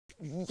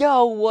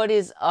Yo, what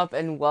is up,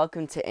 and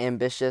welcome to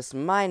Ambitious.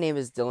 My name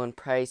is Dylan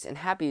Price, and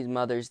happy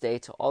Mother's Day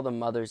to all the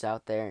mothers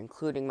out there,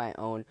 including my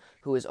own,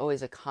 who is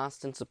always a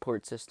constant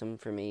support system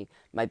for me,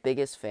 my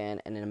biggest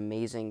fan, and an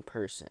amazing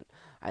person.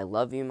 I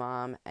love you,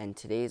 Mom, and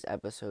today's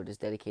episode is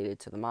dedicated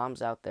to the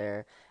moms out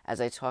there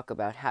as I talk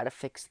about how to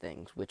fix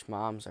things, which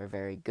moms are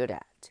very good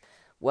at.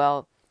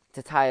 Well,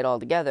 to tie it all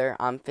together,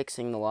 I'm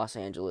fixing the Los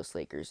Angeles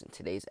Lakers in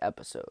today's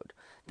episode.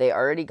 They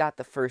already got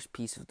the first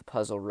piece of the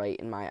puzzle right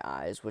in my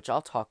eyes, which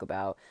I'll talk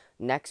about.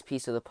 Next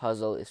piece of the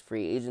puzzle is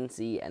free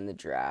agency and the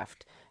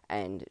draft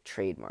and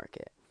trade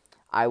market.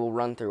 I will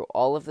run through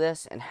all of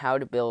this and how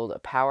to build a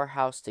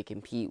powerhouse to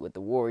compete with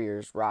the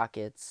Warriors,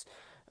 Rockets,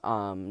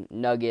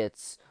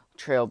 Nuggets,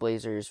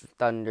 Trailblazers,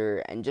 Thunder,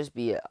 and just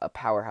be a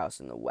powerhouse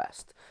in the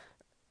West.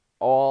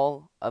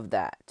 All of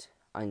that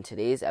on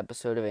today's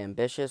episode of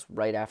Ambitious,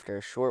 right after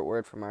a short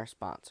word from our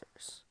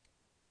sponsors.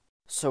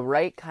 So,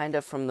 right kind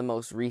of from the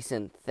most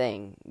recent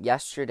thing,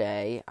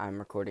 yesterday, I'm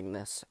recording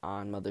this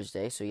on Mother's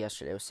Day, so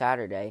yesterday was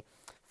Saturday,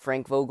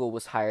 Frank Vogel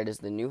was hired as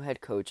the new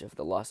head coach of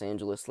the Los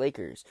Angeles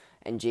Lakers,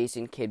 and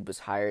Jason Kidd was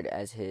hired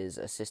as his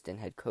assistant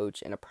head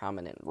coach in a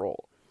prominent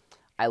role.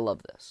 I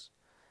love this.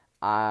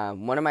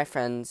 One of my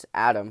friends,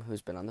 Adam,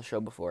 who's been on the show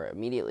before,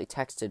 immediately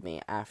texted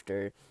me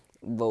after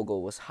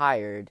Vogel was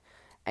hired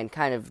and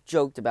kind of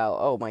joked about,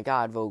 oh my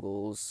god,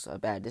 Vogel's a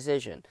bad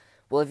decision.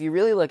 Well, if you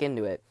really look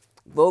into it,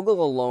 Vogel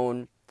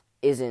alone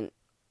isn't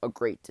a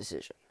great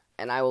decision.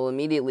 And I will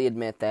immediately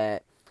admit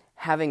that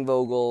having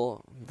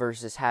Vogel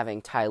versus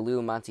having Ty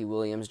Lue, Monty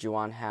Williams,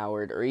 Juwan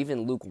Howard, or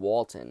even Luke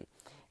Walton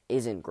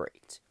isn't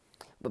great.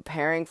 But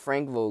pairing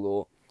Frank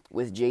Vogel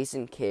with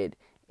Jason Kidd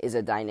is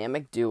a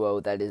dynamic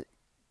duo that is,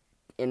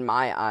 in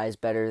my eyes,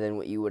 better than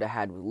what you would have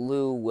had with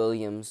Lue,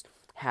 Williams,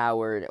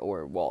 Howard,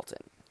 or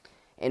Walton.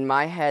 In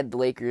my head, the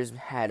Lakers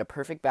had a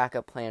perfect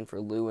backup plan for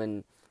Lue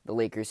and the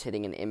Lakers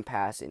hitting an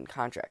impasse in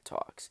contract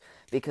talks.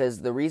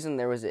 Because the reason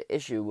there was an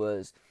issue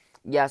was,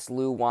 yes,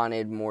 Lue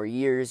wanted more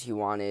years. He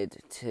wanted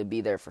to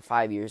be there for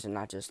 5 years and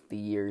not just the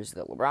years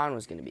that LeBron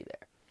was going to be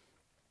there.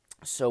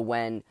 So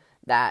when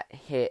that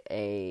hit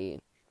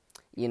a,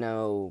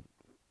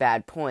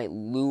 bad point,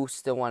 Lue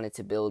still wanted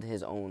to build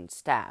his own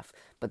staff.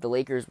 But the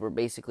Lakers were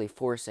basically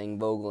forcing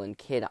Vogel and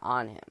Kidd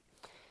on him.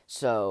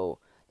 So,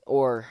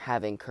 or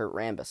having Kurt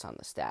Rambis on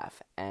the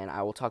staff. And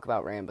I will talk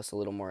about Rambis a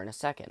little more in a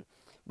second.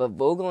 But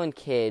Vogel and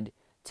Kidd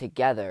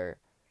together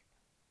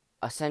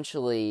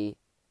essentially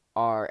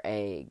are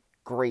a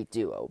great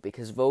duo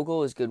because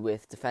Vogel is good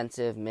with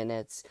defensive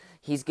minutes.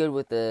 He's good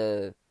with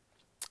the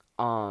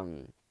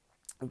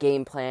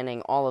game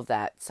planning, all of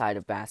that side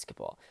of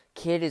basketball.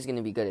 Kidd is going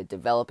to be good at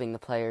developing the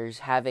players,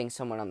 having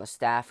someone on the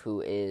staff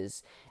who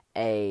is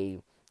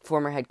a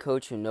former head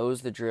coach who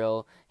knows the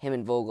drill. Him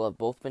and Vogel have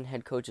both been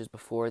head coaches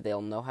before.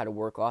 They'll know how to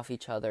work off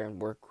each other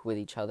and work with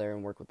each other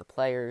and work with the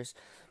players.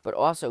 But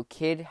also,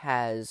 Kidd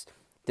has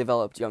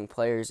developed young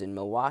players in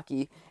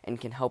Milwaukee and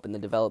can help in the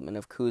development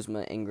of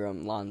Kuzma,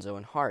 Ingram, Lonzo,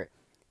 and Hart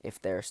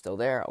if they're still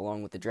there,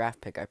 along with the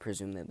draft pick I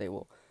presume that they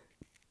will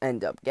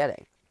end up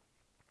getting.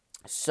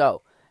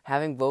 So,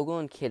 having Vogel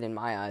and Kidd in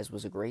my eyes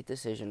was a great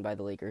decision by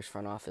the Lakers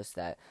front office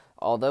that,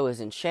 although is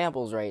in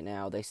shambles right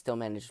now, they still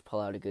managed to pull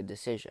out a good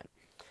decision.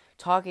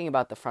 Talking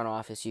about the front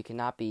office, you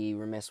cannot be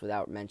remiss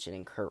without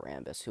mentioning Kurt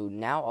Rambis, who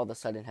now all of a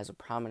sudden has a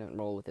prominent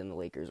role within the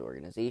Lakers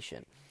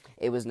organization.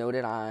 It was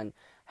noted on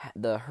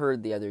the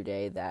Herd the other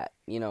day that,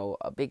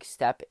 a big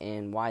step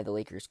in why the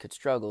Lakers could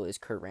struggle is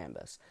Kurt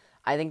Rambis.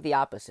 I think the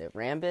opposite.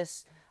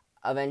 Rambis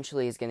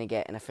eventually is going to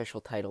get an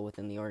official title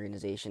within the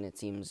organization, it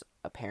seems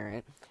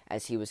apparent,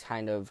 as he was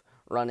kind of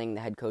running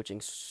the head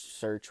coaching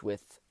search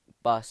with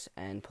Buss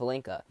and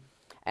Pelinka.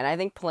 And I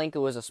think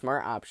Pelinka was a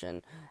smart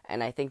option,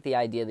 and I think the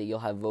idea that you'll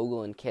have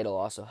Vogel and Kidd will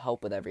also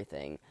help with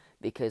everything,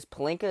 because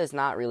Pelinka is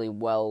not really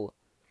well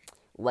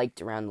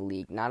liked around the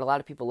league. Not a lot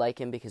of people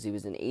like him because he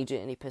was an agent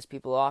and he pissed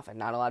people off, and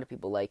not a lot of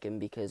people like him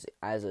because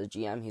as a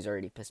GM he's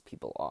already pissed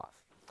people off.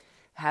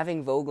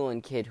 Having Vogel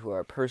and Kidd, who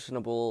are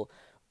personable,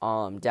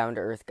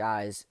 down-to-earth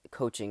guys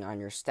coaching on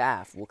your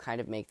staff will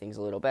kind of make things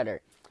a little better.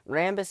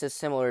 Rambis is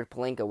similar to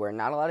Pelinka, where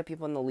not a lot of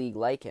people in the league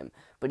like him,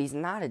 but he's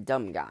not a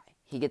dumb guy.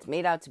 He gets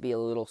made out to be a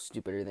little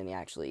stupider than he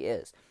actually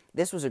is.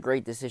 This was a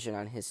great decision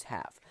on his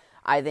half.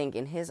 I think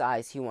in his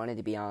eyes, he wanted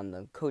to be on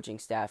the coaching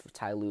staff if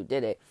Ty Lue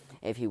did it,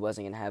 if he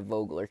wasn't going to have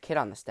Vogel or Kidd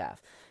on the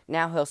staff.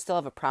 Now he'll still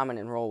have a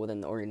prominent role within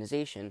the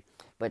organization,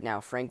 but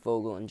now Frank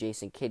Vogel and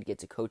Jason Kidd get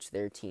to coach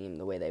their team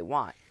the way they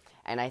want.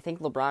 And I think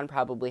LeBron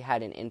probably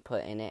had an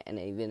input in it, and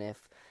even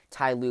if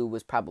Ty Lue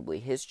was probably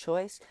his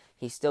choice,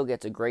 he still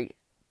gets a great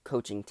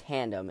coaching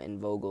tandem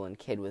in Vogel and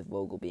Kidd, with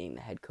Vogel being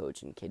the head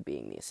coach and Kidd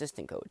being the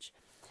assistant coach.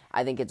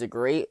 I think it's a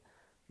great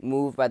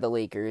move by the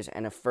Lakers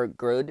and a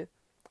good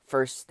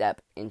first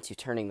step into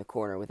turning the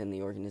corner within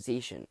the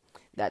organization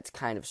that's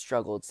kind of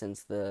struggled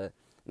since the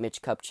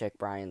Mitch Kupchak,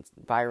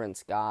 Byron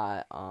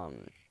Scott,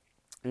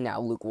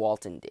 now Luke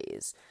Walton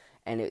days.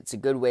 And it's a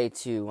good way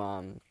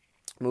to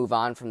move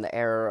on from the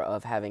era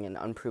of having an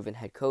unproven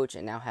head coach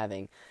and now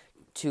having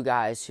two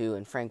guys who,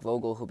 and Frank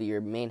Vogel, who'll be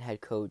your main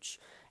head coach,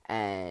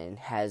 and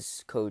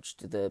has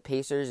coached the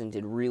Pacers and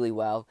did really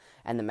well,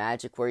 and the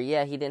Magic where,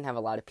 yeah, he didn't have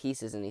a lot of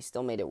pieces and he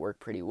still made it work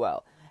pretty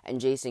well.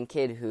 And Jason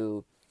Kidd,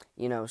 who,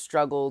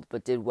 struggled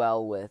but did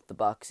well with the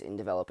Bucks in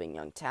developing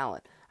young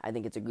talent. I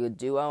think it's a good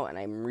duo, and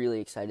I'm really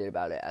excited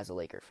about it as a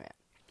Laker fan.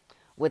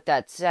 With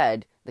that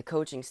said, the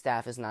coaching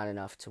staff is not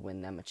enough to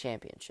win them a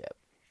championship.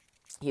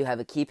 You have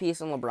a key piece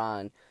in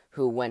LeBron,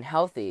 who, when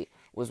healthy,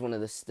 was one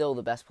of still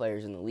the best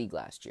players in the league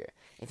last year.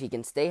 If he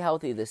can stay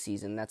healthy this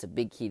season, that's a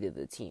big key to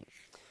the team.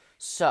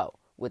 So,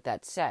 with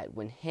that said,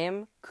 when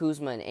him,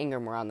 Kuzma, and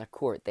Ingram were on the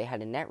court, they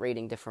had a net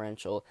rating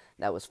differential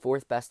that was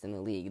fourth best in the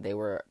league. They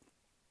were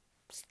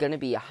going to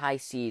be a high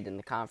seed in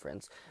the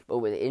conference, but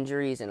with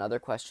injuries and other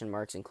question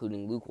marks,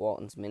 including Luke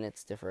Walton's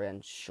minutes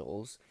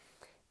differentials,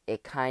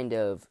 it kind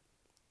of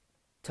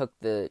took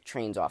the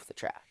trains off the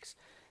tracks.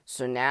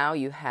 So now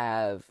you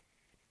have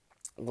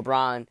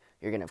LeBron,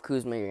 you're going to have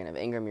Kuzma, you're going to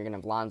have Ingram, you're going to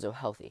have Lonzo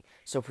healthy.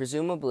 So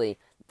presumably,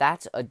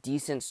 that's a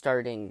decent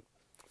starting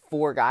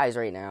 4 guys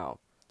right now.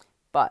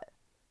 But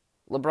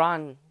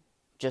LeBron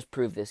just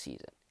proved this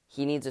season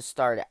he needs a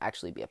star to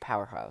actually be a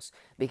powerhouse.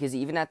 Because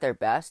even at their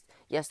best,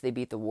 yes, they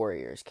beat the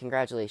Warriors.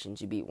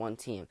 Congratulations, you beat one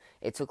team.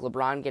 It took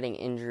LeBron getting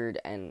injured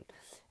and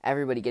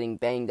everybody getting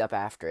banged up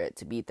after it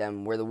to beat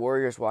them, where the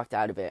Warriors walked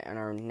out of it and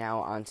are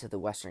now on to the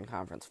Western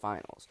Conference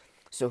Finals.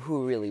 So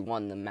who really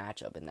won the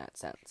matchup in that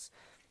sense?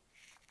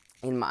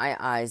 In my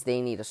eyes,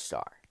 they need a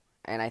star.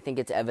 And I think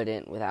it's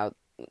evident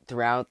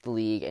throughout the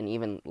league, and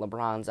even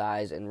LeBron's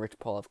eyes and Rich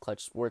Paul of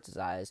Clutch Sports'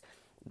 eyes,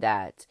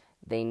 that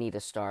they need a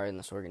star in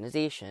this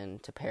organization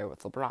to pair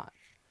with LeBron.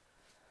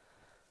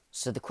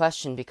 So the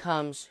question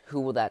becomes,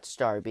 who will that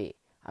star be?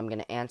 I'm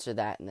going to answer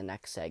that in the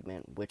next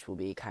segment, which will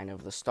be kind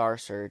of the star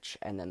search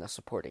and then the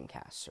supporting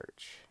cast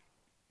search.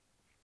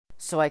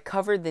 So I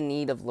covered the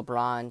need of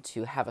LeBron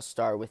to have a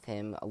star with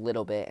him a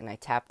little bit, and I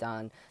tapped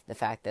on the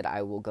fact that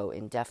I will go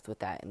in depth with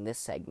that in this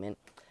segment.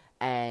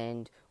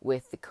 And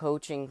with the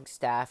coaching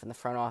staff and the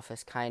front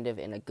office kind of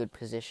in a good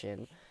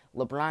position,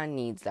 LeBron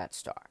needs that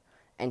star.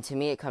 And to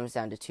me, it comes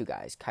down to 2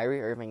 guys, Kyrie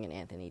Irving and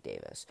Anthony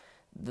Davis.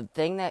 The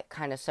thing that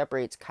kind of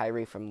separates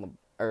Kyrie from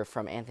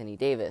Anthony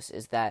Davis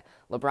is that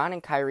LeBron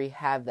and Kyrie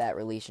have that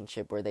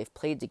relationship where they've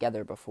played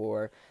together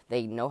before.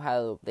 They know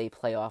how they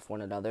play off one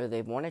another.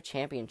 They've won a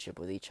championship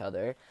with each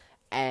other.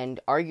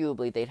 And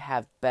arguably, they'd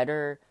have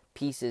better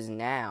pieces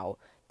now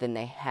than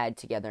they had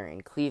together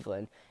in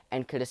Cleveland,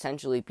 and could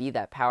essentially be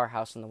that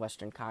powerhouse in the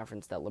Western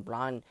Conference that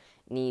LeBron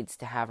needs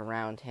to have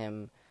around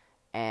him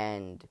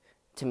and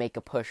to make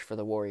a push for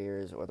the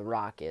Warriors or the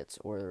Rockets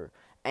or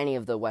any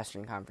of the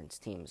Western Conference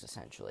teams,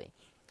 essentially.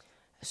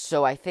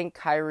 So I think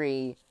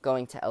Kyrie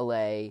going to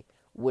LA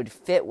would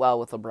fit well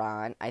with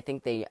LeBron. I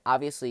think they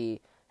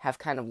obviously have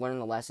kind of learned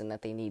the lesson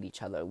that they need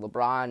each other.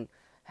 LeBron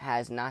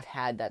has not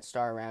had that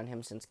star around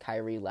him since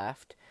Kyrie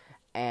left.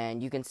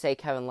 And you can say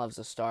Kevin Love's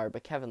a star,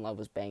 but Kevin Love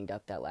was banged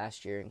up that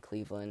last year in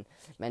Cleveland,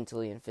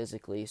 mentally and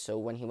physically. So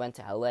when he went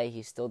to LA,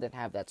 he still didn't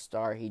have that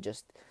star. He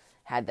just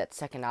had that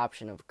second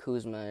option of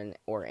Kuzma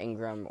or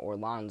Ingram or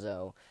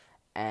Lonzo,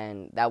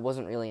 and that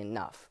wasn't really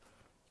enough.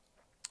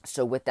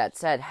 So with that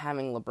said,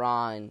 having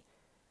LeBron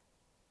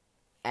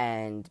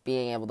and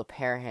being able to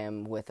pair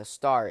him with a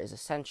star is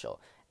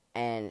essential.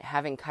 And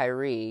having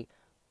Kyrie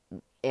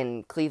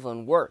in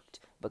Cleveland worked,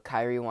 but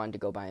Kyrie wanted to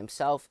go by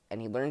himself,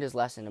 and he learned his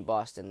lesson in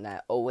Boston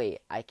that, oh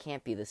wait, I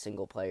can't be the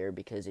single player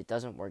because it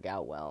doesn't work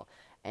out well,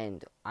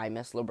 and I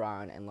miss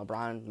LeBron, and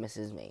LeBron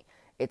misses me.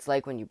 It's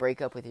like when you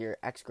break up with your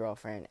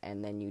ex-girlfriend,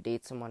 and then you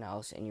date someone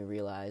else, and you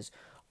realize,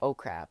 oh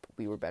crap,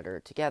 we were better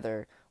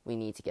together, we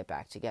need to get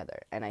back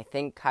together. And I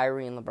think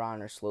Kyrie and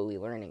LeBron are slowly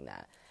learning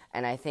that.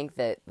 And I think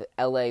that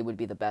LA would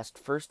be the best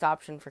first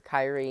option for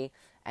Kyrie,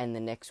 and the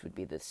Knicks would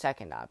be the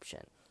second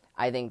option.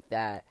 I think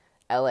that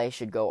LA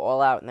should go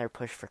all out in their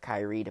push for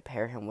Kyrie to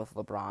pair him with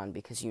LeBron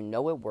because you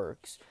know it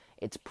works.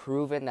 It's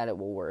proven that it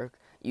will work.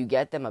 You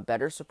get them a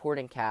better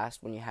supporting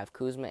cast when you have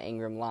Kuzma,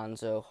 Ingram,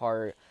 Lonzo,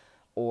 Hart,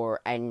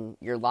 and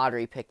your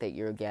lottery pick that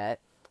you'll get.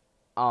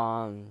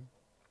 And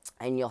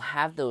you'll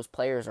have those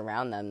players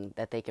around them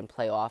that they can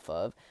play off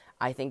of.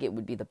 I think it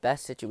would be the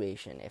best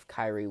situation if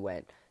Kyrie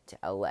went to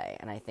LA.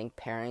 And I think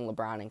pairing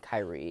LeBron and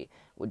Kyrie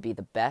would be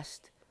the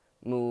best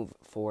move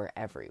for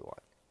everyone.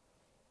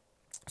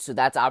 So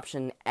that's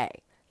option A.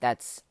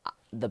 That's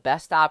the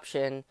best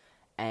option,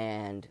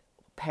 and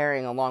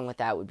pairing along with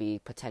that would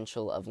be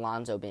potential of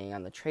Lonzo being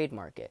on the trade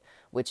market,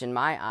 which in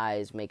my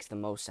eyes makes the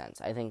most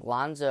sense. I think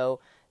Lonzo,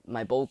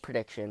 my bold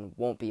prediction,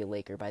 won't be a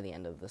Laker by the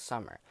end of the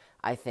summer.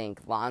 I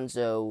think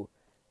Lonzo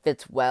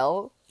fits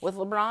well with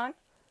LeBron,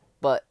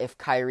 but if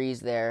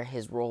Kyrie's there,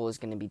 his role is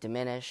going to be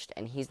diminished,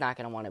 and he's not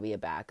going to want to be a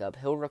backup.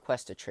 He'll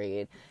request a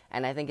trade,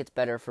 and I think it's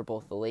better for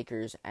both the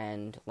Lakers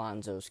and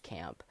Lonzo's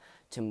camp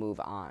to move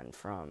on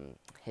from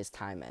his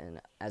time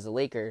as a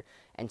Laker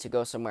and to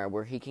go somewhere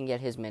where he can get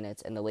his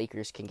minutes and the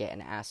Lakers can get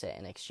an asset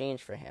in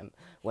exchange for him,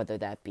 whether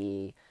that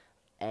be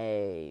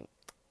a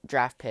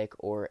draft pick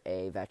or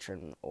a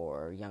veteran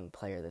or young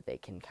player that they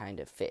can kind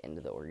of fit into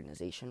the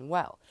organization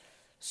well.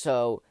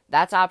 So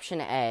that's option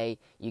A.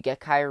 You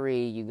get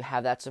Kyrie, you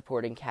have that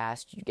supporting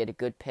cast, you get a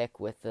good pick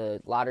with the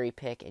lottery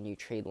pick, and you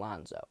trade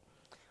Lonzo.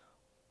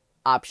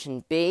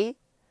 Option B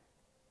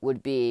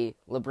would be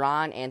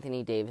LeBron,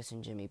 Anthony Davis,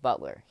 and Jimmy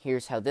Butler.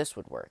 Here's how this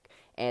would work.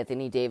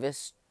 Anthony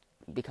Davis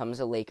becomes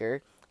a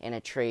Laker in a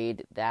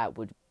trade that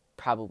would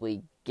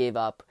probably give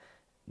up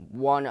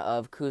one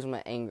of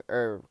Kuzma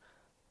or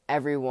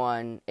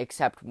everyone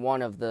except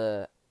one of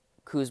the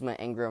Kuzma,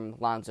 Ingram,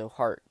 Lonzo,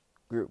 Hart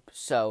group.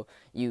 So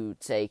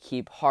you'd say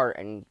keep Hart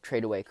and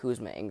trade away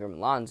Kuzma, Ingram,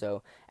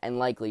 Lonzo, and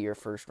likely your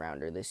first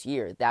rounder this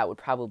year. That would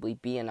probably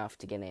be enough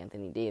to get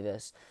Anthony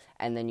Davis.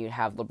 And then you'd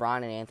have LeBron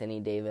and Anthony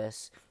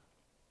Davis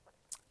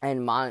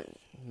and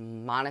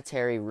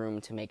monetary room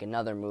to make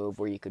another move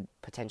where you could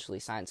potentially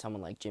sign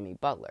someone like Jimmy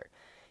Butler.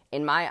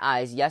 In my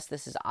eyes, yes,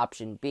 this is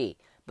option B,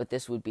 but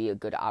this would be a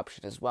good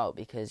option as well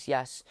because,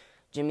 yes,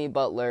 Jimmy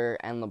Butler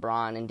and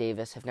LeBron and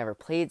Davis have never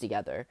played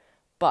together,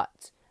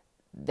 but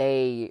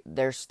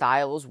their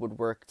styles would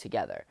work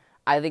together.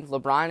 I think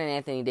LeBron and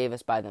Anthony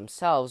Davis by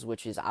themselves,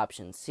 which is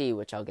option C,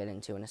 which I'll get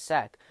into in a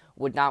sec,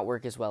 would not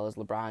work as well as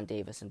LeBron,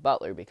 Davis, and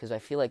Butler because I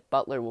feel like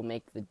Butler will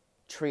make the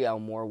trio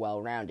more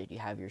well-rounded. You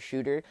have your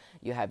shooter,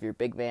 you have your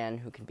big man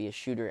who can be a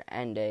shooter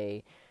and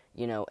a,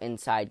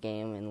 inside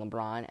game in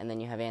LeBron, and then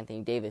you have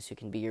Anthony Davis who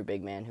can be your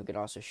big man who can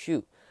also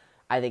shoot.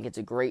 I think it's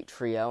a great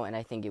trio, and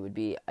I think it would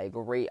be a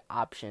great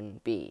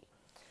option B.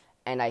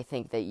 And I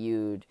think that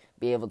you'd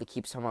be able to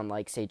keep someone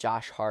like, say,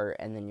 Josh Hart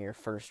and then your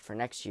first for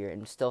next year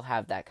and still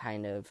have that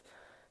kind of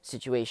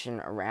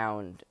situation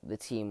around the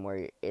team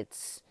where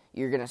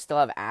you're going to still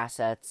have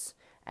assets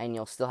and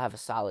you'll still have a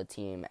solid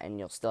team and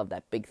you'll still have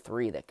that big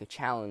three that could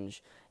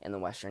challenge in the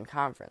Western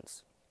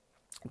Conference.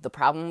 The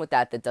problem with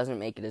that doesn't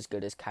make it as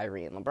good as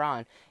Kyrie and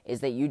LeBron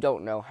is that you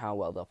don't know how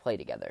well they'll play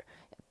together.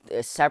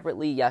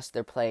 Separately, yes,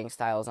 their playing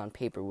styles on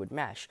paper would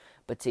mesh,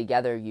 but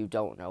together you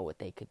don't know what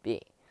they could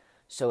be.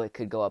 So it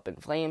could go up in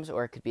flames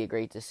or it could be a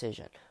great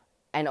decision.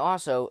 And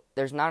also,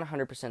 there's not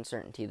 100%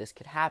 certainty this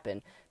could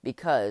happen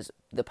because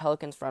the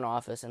Pelicans front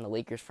office and the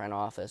Lakers front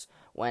office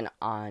went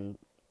on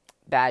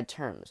bad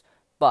terms.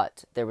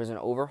 But there was an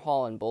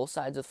overhaul on both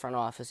sides of front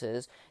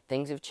offices,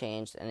 things have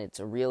changed, and it's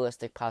a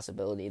realistic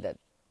possibility that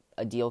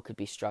a deal could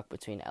be struck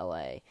between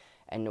LA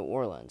and New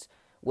Orleans.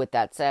 With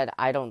that said,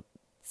 I don't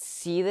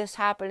see this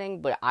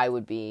happening, but I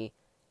would be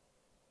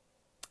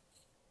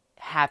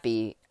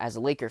happy as a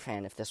Laker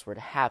fan if this were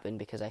to happen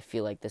because I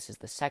feel like this is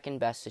the second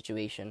best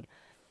situation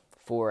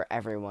for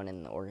everyone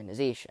in the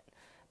organization.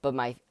 But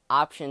my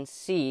option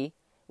C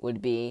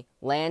would be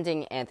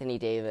landing Anthony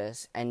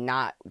Davis and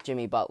not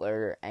Jimmy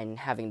Butler and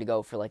having to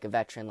go for like a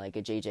veteran like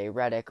a J.J.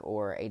 Redick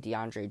or a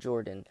DeAndre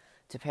Jordan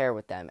to pair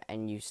with them,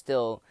 and you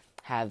still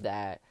have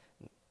that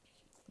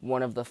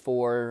one of the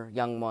four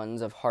young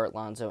ones of Hart,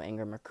 Lonzo,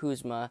 Ingram, or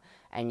Kuzma,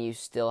 and you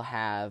still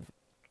have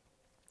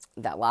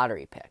that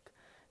lottery pick.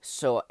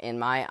 So in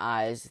my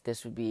eyes,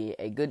 this would be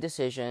a good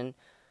decision,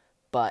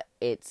 but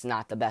it's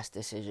not the best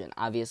decision.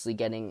 Obviously,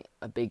 getting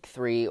a big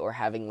three or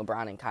having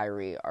LeBron and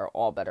Kyrie are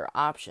all better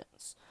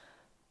options.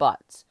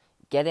 But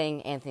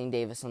getting Anthony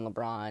Davis and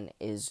LeBron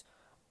is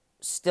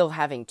still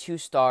having two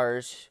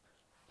stars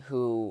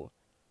who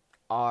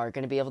are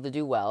going to be able to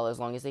do well as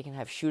long as they can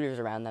have shooters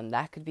around them.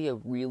 That could be a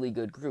really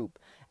good group.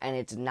 And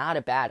it's not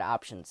a bad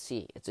option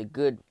C. It's a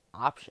good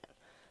option.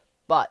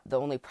 But the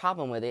only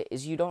problem with it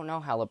is you don't know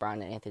how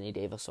LeBron and Anthony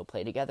Davis will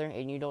play together,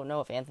 and you don't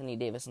know if Anthony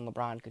Davis and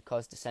LeBron could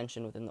cause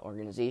dissension within the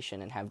organization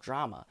and have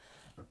drama.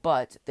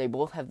 But they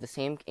both have the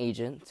same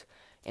agent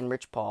in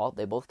Rich Paul.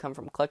 They both come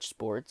from Clutch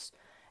Sports,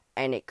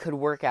 and it could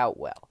work out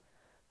well.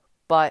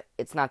 But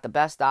it's not the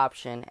best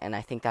option, and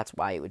I think that's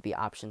why it would be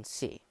option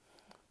C.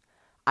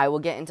 I will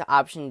get into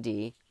option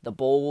D, the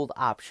bold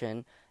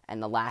option,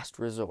 and the last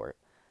resort,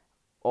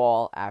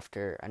 all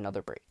after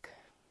another break.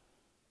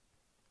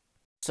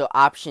 So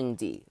option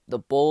D, the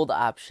bold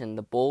option,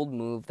 the bold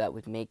move that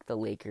would make the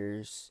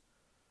Lakers,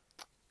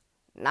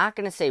 not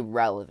going to say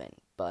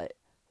relevant, but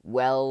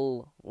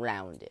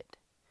well-rounded.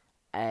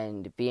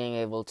 And being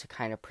able to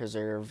kind of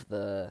preserve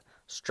the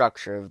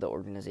structure of the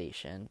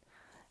organization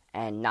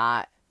and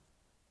not,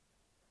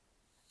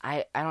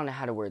 I don't know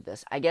how to word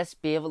this. I guess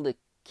be able to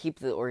keep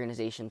the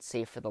organization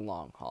safe for the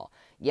long haul.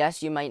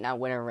 Yes, you might not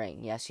win a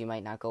ring. Yes, you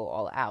might not go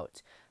all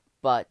out.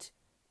 But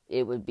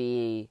it would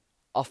be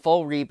a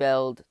full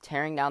rebuild,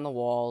 tearing down the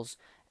walls,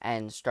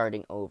 and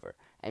starting over.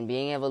 And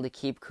being able to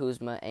keep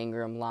Kuzma,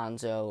 Ingram,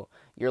 Lonzo,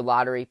 your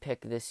lottery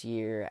pick this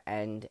year,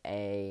 and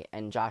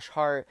Josh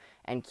Hart,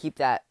 and keep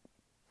that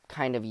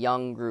kind of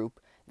young group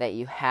that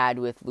you had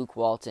with Luke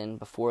Walton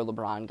before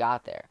LeBron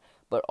got there.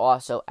 But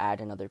also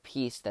add another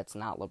piece that's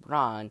not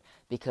LeBron,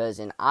 because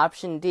in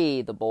option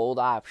D, the bold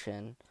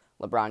option,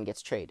 LeBron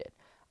gets traded.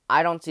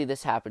 I don't see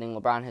this happening.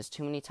 LeBron has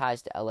too many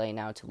ties to LA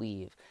now to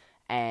leave,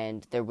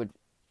 and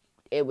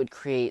it would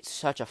create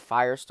such a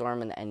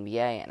firestorm in the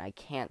NBA, and I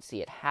can't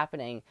see it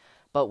happening.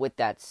 But with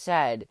that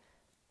said,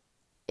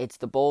 it's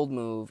the bold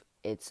move,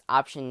 it's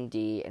option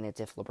D, and it's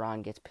if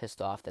LeBron gets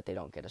pissed off that they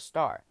don't get a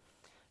star.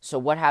 So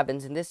what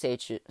happens in this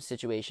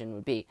situation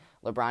would be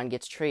LeBron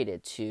gets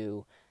traded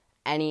to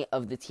any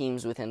of the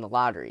teams within the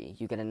lottery.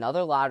 You get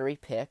another lottery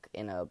pick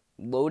in a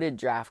loaded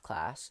draft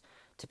class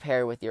to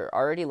pair with your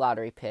already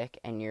lottery pick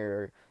and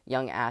your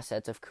young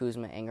assets of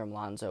Kuzma, Ingram,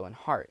 Lonzo, and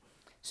Hart.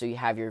 So you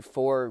have your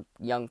 4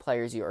 young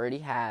players you already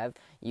have,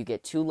 you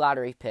get 2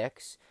 lottery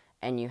picks,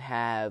 and you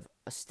have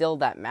still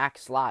that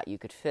max slot you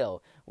could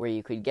fill where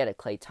you could get a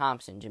Klay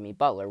Thompson, Jimmy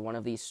Butler, one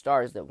of these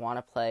stars that want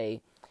to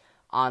play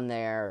on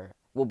there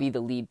will be the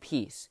lead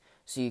piece.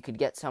 So you could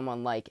get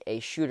someone like a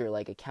shooter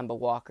like a Kemba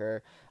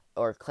Walker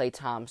or Klay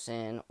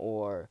Thompson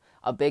or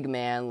a big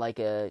man like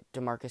a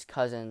DeMarcus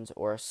Cousins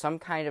or some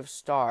kind of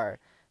star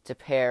to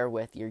pair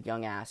with your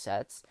young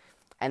assets.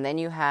 And then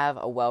you have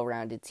a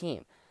well-rounded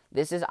team.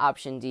 This is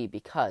option D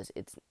because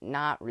it's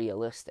not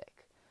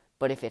realistic.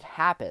 But if it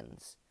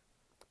happens,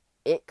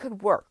 it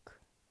could work.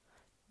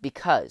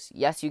 Because,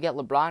 yes, you get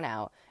LeBron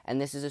out, and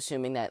this is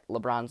assuming that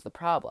LeBron's the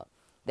problem.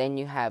 Then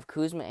you have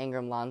Kuzma,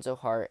 Ingram, Lonzo,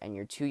 Hart, and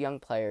your 2 young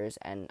players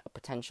and a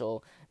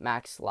potential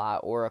max slot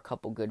or a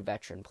couple good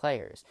veteran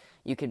players.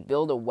 You could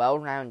build a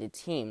well-rounded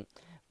team,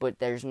 but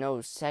there's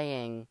no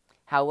saying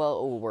how well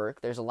it will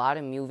work. There's a lot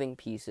of moving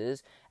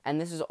pieces,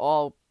 and this is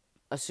all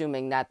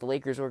assuming that the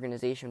Lakers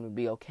organization would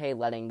be okay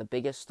letting the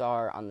biggest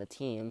star on the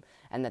team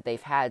and that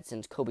they've had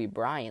since Kobe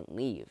Bryant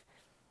leave.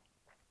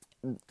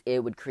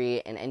 It would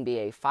create an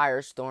NBA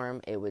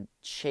firestorm. It would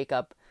shake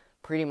up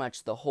pretty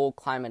much the whole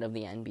climate of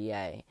the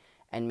NBA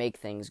and make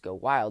things go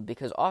wild.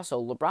 Because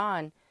also,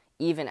 LeBron,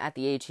 even at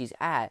the age he's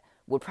at,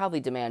 would probably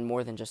demand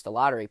more than just a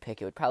lottery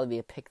pick. It would probably be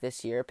a pick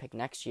this year, a pick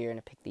next year, and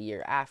a pick the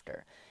year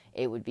after.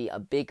 It would be a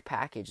big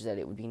package that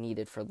it would be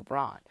needed for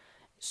LeBron.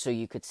 So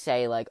you could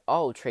say, like,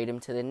 oh, trade him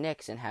to the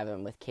Knicks and have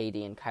him with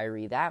KD and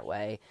Kyrie that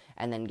way,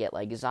 and then get,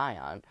 like,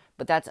 Zion.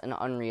 But that's an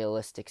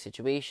unrealistic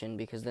situation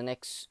because the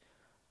Knicks,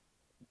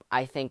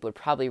 I think, would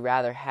probably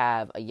rather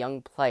have a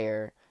young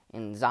player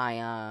in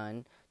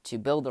Zion to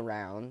build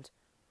around,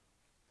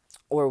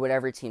 or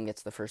whatever team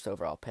gets the first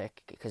overall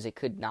pick, because it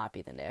could not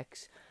be the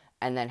Knicks,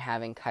 and then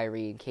having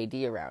Kyrie and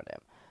KD around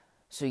him.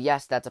 So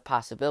yes, that's a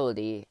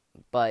possibility,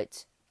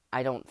 but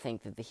I don't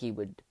think that he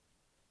would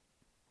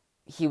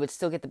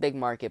still get the big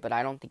market, but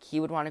I don't think he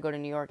would want to go to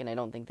New York, and I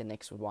don't think the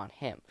Knicks would want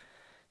him.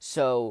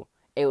 So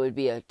it would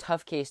be a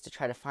tough case to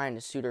try to find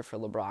a suitor for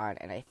LeBron,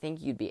 and I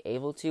think you'd be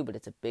able to, but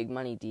it's a big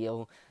money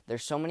deal.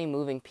 There's so many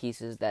moving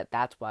pieces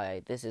that's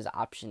why this is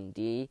option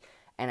D,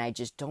 and I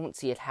just don't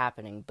see it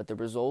happening, but the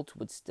result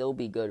would still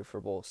be good for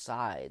both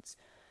sides.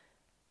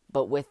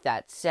 But with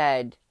that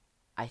said,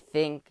 I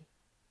think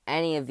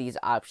any of these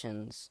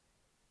options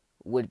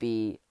would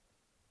be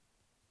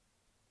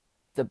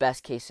the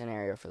best case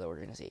scenario for the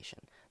organization.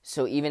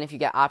 So even if you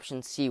get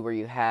option C where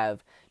you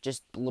have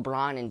just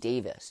LeBron and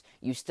Davis,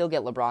 you still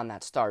get LeBron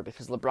that star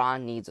because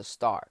LeBron needs a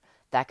star.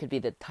 That could be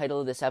the title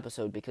of this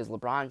episode because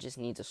LeBron just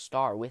needs a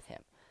star with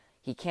him.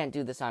 He can't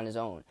do this on his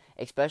own.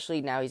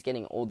 Especially now he's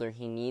getting older,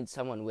 he needs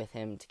someone with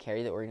him to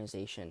carry the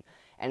organization.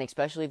 And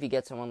especially if you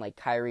get someone like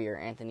Kyrie or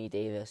Anthony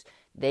Davis,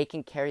 they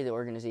can carry the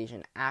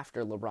organization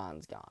after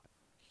LeBron's gone.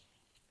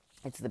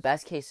 It's the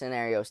best case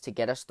scenarios to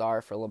get a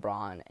star for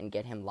LeBron and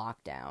get him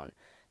locked down,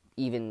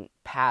 even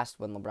past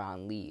when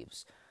LeBron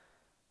leaves.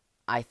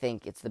 I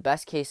think it's the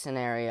best case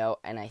scenario,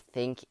 and I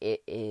think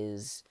it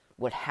is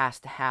what has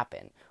to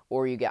happen.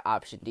 Or you get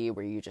option D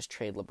where you just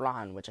trade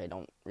LeBron, which I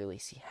don't really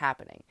see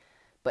happening.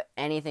 But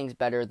anything's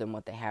better than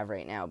what they have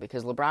right now,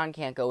 because LeBron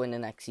can't go into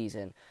next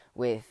season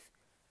with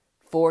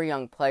 4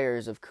 young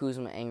players of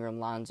Kuzma, Ingram,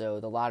 Lonzo,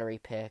 the lottery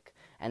pick,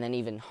 and then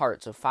even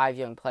Hart, so 5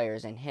 young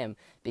players and him,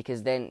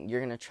 because then you're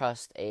going to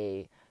trust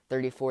a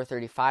 34,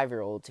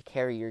 35-year-old to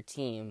carry your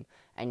team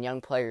and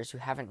young players who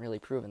haven't really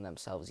proven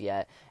themselves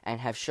yet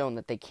and have shown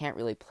that they can't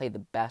really play the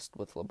best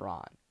with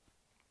LeBron.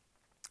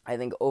 I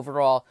think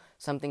overall,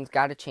 something's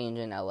got to change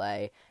in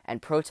LA,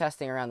 and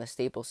protesting around the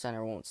Staples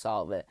Center won't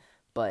solve it,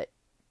 but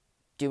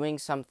doing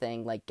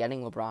something like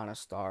getting LeBron a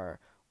star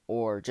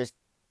or just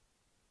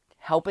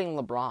helping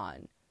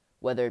LeBron,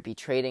 whether it be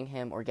trading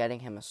him or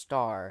getting him a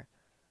star,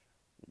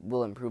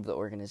 will improve the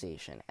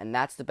organization. And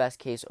that's the best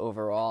case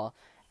overall.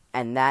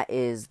 And that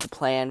is the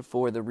plan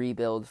for the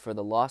rebuild for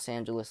the Los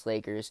Angeles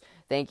Lakers.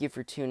 Thank you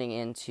for tuning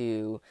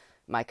into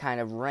my kind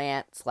of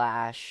rant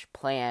 /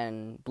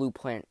 plan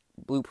blueprint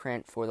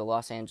for the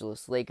Los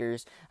Angeles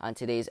Lakers on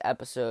today's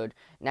episode.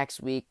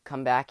 Next week,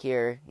 come back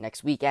here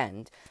next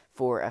weekend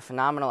for a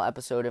phenomenal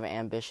episode of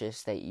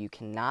Ambitious that you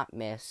cannot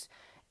miss.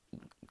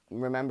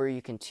 Remember,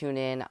 you can tune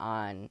in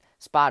on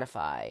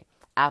Spotify,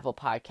 Apple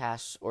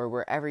Podcasts, or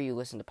wherever you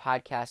listen to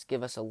podcasts.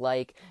 Give us a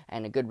like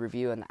and a good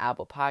review in the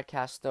Apple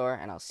Podcast Store,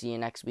 and I'll see you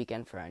next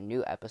weekend for a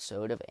new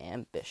episode of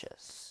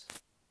Ambitious.